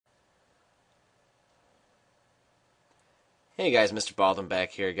Hey guys, Mr. Baldwin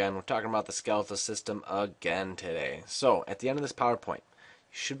back here again. We're talking about the skeletal system again today. So, at the end of this PowerPoint, you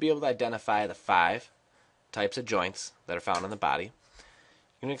should be able to identify the 5 types of joints that are found in the body.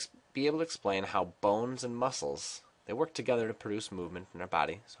 You're going to be able to explain how bones and muscles, they work together to produce movement in our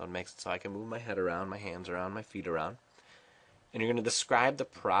body. So it makes it so I can move my head around, my hands around, my feet around. And you're going to describe the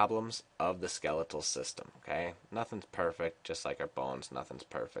problems of the skeletal system, okay? Nothing's perfect, just like our bones, nothing's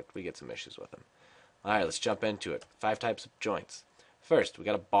perfect. We get some issues with them. Alright, let's jump into it. 5 types of joints. First, we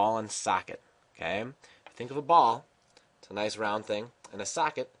got a ball and socket. Okay? Think of a ball, it's a nice round thing, and a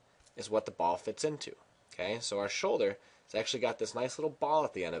socket is what the ball fits into. Okay? So our shoulder has actually got this nice little ball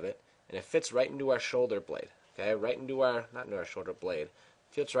at the end of it, and it fits right into our shoulder blade. Okay? Right into our, not into our shoulder blade,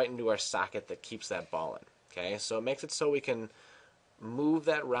 fits right into our socket that keeps that ball in. Okay? So it makes it so we can move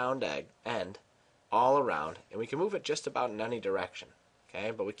that round end all around, and we can move it just about in any direction.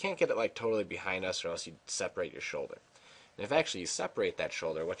 Okay, but we can't get it like totally behind us or else you'd separate your shoulder. And if actually you separate that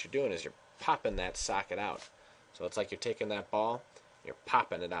shoulder, what you're doing is you're popping that socket out. So it's like you're taking that ball, you're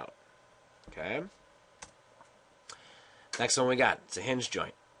popping it out. Okay? Next one we got, it's a hinge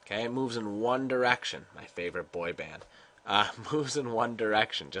joint. Okay, it moves in one direction. My favorite boy band. Moves in one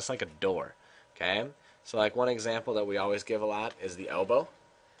direction, just like a door. Okay? So like one example that we always give a lot is the elbow.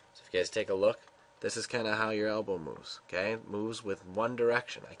 So if you guys take a look, this is kind of how your elbow moves, okay? It moves with one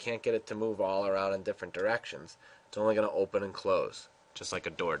direction. I can't get it to move all around in different directions. It's only going to open and close, just like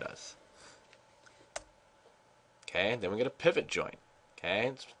a door does. Okay, then we get a pivot joint. Okay,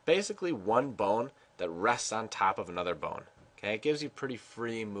 it's basically one bone that rests on top of another bone. Okay, it gives you pretty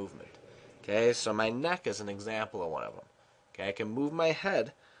free movement. Okay, so my neck is an example of one of them. Okay, I can move my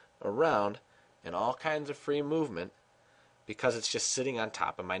head around in all kinds of free movement because it's just sitting on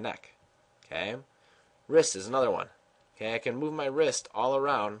top of my neck. Okay, wrist is another one. Okay, I can move my wrist all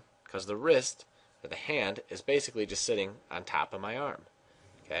around because the wrist, or the hand, is basically just sitting on top of my arm.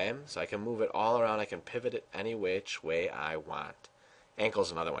 Okay, so I can move it all around. I can pivot it any which way I want. Ankle's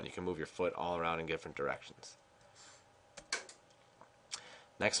another one. You can move your foot all around in different directions.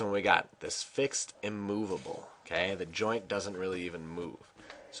 Next one we got, this fixed immovable. Okay, the joint doesn't really even move.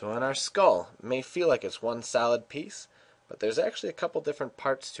 So in our skull, it may feel like it's one solid piece, but there's actually a couple different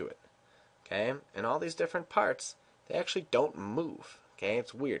parts to it. Okay, and all these different parts, they actually don't move. Okay,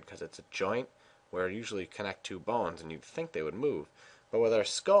 it's weird because it's a joint where you usually connect 2 bones and you'd think they would move. But with our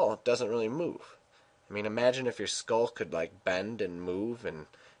skull, it doesn't really move. I mean, imagine if your skull could like bend and move and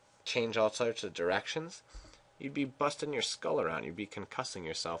change all sorts of directions. You'd be busting your skull around. You'd be concussing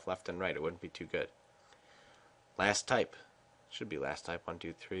yourself left and right. It wouldn't be too good. Last type. Should be last type. 1,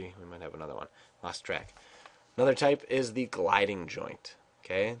 2, 3. We might have another one. Lost track. Another type is the gliding joint.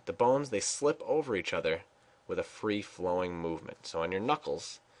 Okay, the bones, they slip over each other with a free-flowing movement. So on your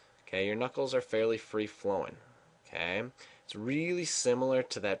knuckles, okay, your knuckles are fairly free-flowing. Okay, it's really similar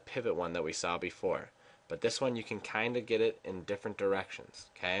to that pivot one that we saw before, but this one you can kind of get it in different directions.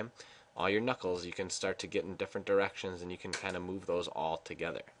 Okay, all your knuckles you can start to get in different directions, and you can kind of move those all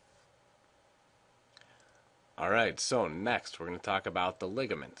together. Alright, so next we're going to talk about the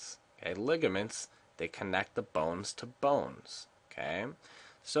ligaments. Okay, ligaments, they connect the bones to bones. Okay,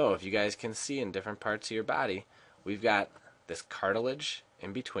 so if you guys can see in different parts of your body, we've got this cartilage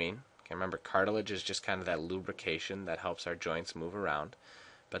in between. Okay, remember, cartilage is just kind of that lubrication that helps our joints move around.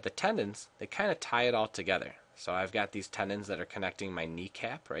 But the tendons, they kind of tie it all together. So I've got these tendons that are connecting my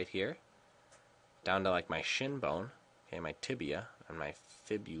kneecap right here down to like my shin bone, okay, my tibia and my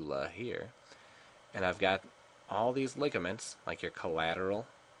fibula here. And I've got all these ligaments, like your collateral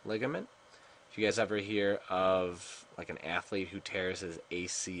ligament. If you guys ever hear of like an athlete who tears his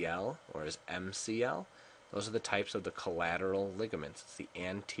ACL or his MCL, those are the types of the collateral ligaments. It's the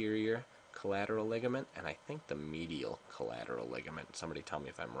anterior collateral ligament and I think the medial collateral ligament. Somebody tell me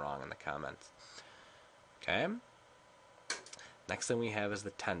if I'm wrong in the comments. Okay. Next thing we have is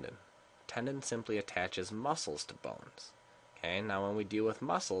the tendon. Tendon simply attaches muscles to bones. Okay, now when we deal with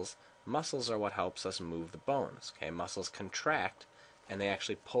muscles, muscles are what helps us move the bones. Okay, muscles contract and they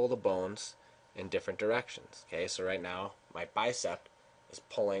actually pull the bones in different directions. Okay, so right now my bicep is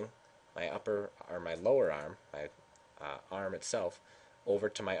pulling my upper or my lower arm, my arm itself, over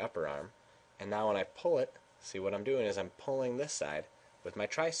to my upper arm, and now when I pull it, see what I'm doing is I'm pulling this side with my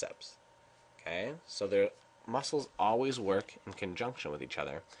triceps. Okay, so their muscles always work in conjunction with each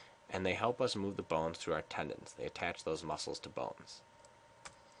other, and they help us move the bones through our tendons. They attach those muscles to bones.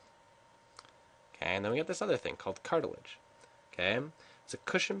 Okay, and then we got this other thing called cartilage. Okay, it's a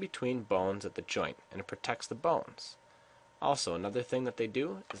cushion between bones at the joint, and it protects the bones. Also, another thing that they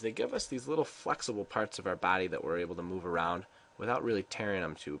do is they give us these little flexible parts of our body that we're able to move around without really tearing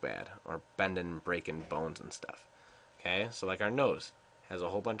them too bad or bending and breaking bones and stuff. Okay, so like our nose has a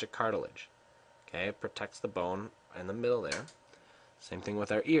whole bunch of cartilage. Okay, it protects the bone in the middle there. Same thing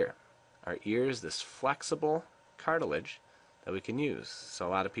with our ear. Our ear is this flexible cartilage that we can use. So a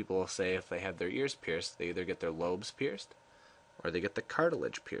lot of people will say if they have their ears pierced, they either get their lobes pierced or they get the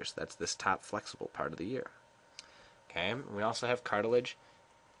cartilage pierced. That's this top flexible part of the ear. Okay, we also have cartilage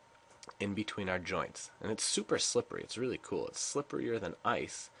in between our joints, and it's super slippery. It's really cool. It's slipperier than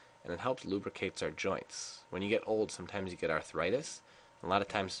ice, and it helps lubricates our joints. When you get old, sometimes you get arthritis. A lot of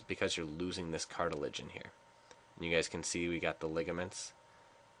times it's because you're losing this cartilage in here. And you guys can see we got the ligaments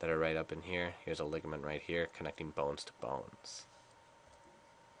that are right up in here. Here's a ligament right here connecting bones to bones.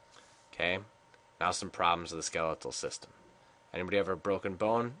 Okay, now some problems of the skeletal system. Anybody ever a broken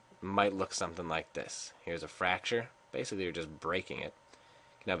bone? Might look something like this. Here's a fracture. Basically, you're just breaking it.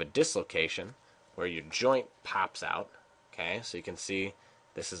 You can have a dislocation where your joint pops out. Okay, so you can see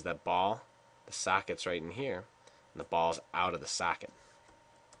this is the ball. The socket's right in here, and the ball's out of the socket.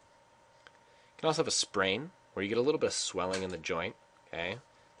 You can also have a sprain where you get a little bit of swelling in the joint. Okay,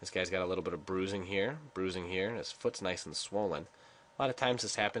 this guy's got a little bit of bruising here, and his foot's nice and swollen. A lot of times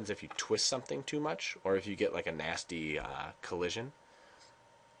this happens if you twist something too much or if you get like a nasty collision.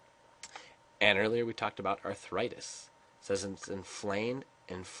 And earlier we talked about arthritis. It says it's inflamed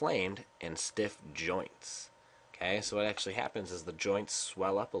and stiff joints. Okay, so what actually happens is the joints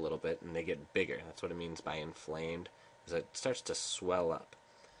swell up a little bit and they get bigger. That's what it means by inflamed, is it starts to swell up.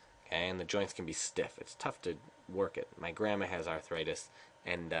 Okay, and the joints can be stiff. It's tough to work it. My grandma has arthritis,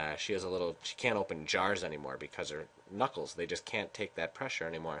 and she can't open jars anymore because her knuckles, they just can't take that pressure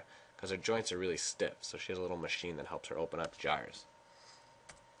anymore because her joints are really stiff. So she has a little machine that helps her open up jars.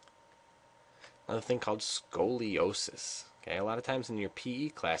 Another thing called scoliosis. Okay, a lot of times in your PE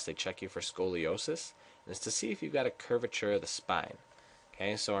class they check you for scoliosis, and it's to see if you've got a curvature of the spine.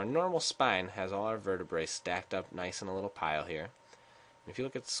 Okay, so our normal spine has all our vertebrae stacked up nice in a little pile here. And if you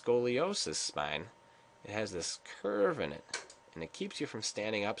look at scoliosis spine, it has this curve in it, and it keeps you from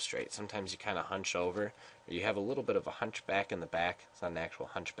standing up straight. Sometimes you kind of hunch over, or you have a little bit of a hunchback in the back. It's not an actual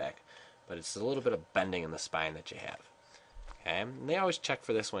hunchback, but it's a little bit of bending in the spine that you have. Okay, and they always check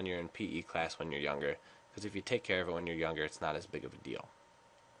for this when you're in PE class when you're younger, because if you take care of it when you're younger, it's not as big of a deal.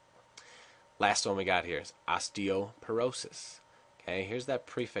 Last one we got here is osteoporosis. Okay, here's that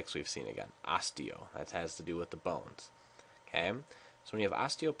prefix we've seen again, osteo. That has to do with the bones. Okay, so when you have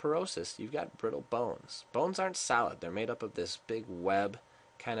osteoporosis, you've got brittle bones. Bones aren't solid. They're made up of this big web,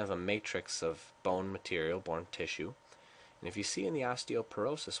 kind of a matrix of bone material, bone tissue. And if you see in the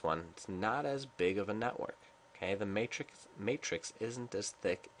osteoporosis one, it's not as big of a network. Okay, the matrix isn't as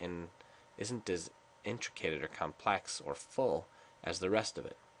thick and isn't as intricate or complex or full as the rest of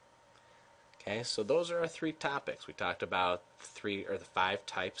it. Okay, so those are our three topics. We talked about the 5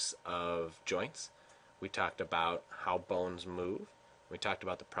 types of joints. We talked about how bones move. We talked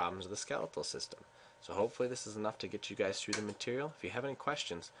about the problems of the skeletal system. So hopefully this is enough to get you guys through the material. If you have any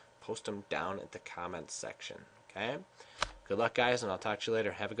questions, post them down at the comments section. Okay? Good luck, guys, and I'll talk to you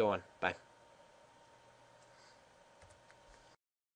later. Have a good one. Bye.